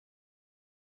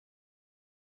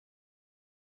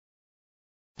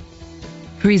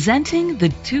Presenting the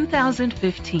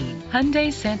 2015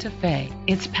 Hyundai Santa Fe.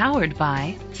 It's powered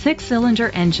by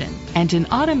 6-cylinder engine and an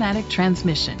automatic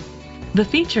transmission. The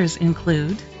features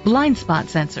include blind spot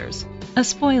sensors, a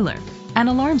spoiler, an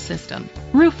alarm system,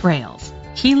 roof rails,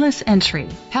 keyless entry,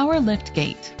 power lift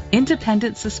gate,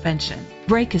 independent suspension,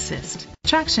 brake assist,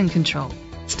 traction control,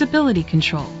 stability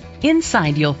control.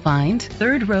 Inside you'll find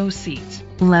third-row seats,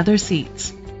 leather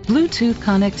seats, Bluetooth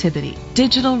connectivity,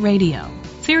 digital radio,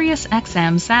 Sirius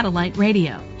XM satellite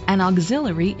radio, and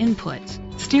auxiliary input,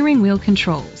 steering wheel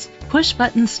controls,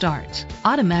 push-button start,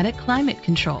 automatic climate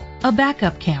control, a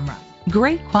backup camera.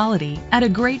 Great quality at a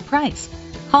great price.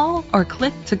 Call or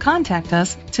click to contact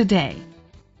us today.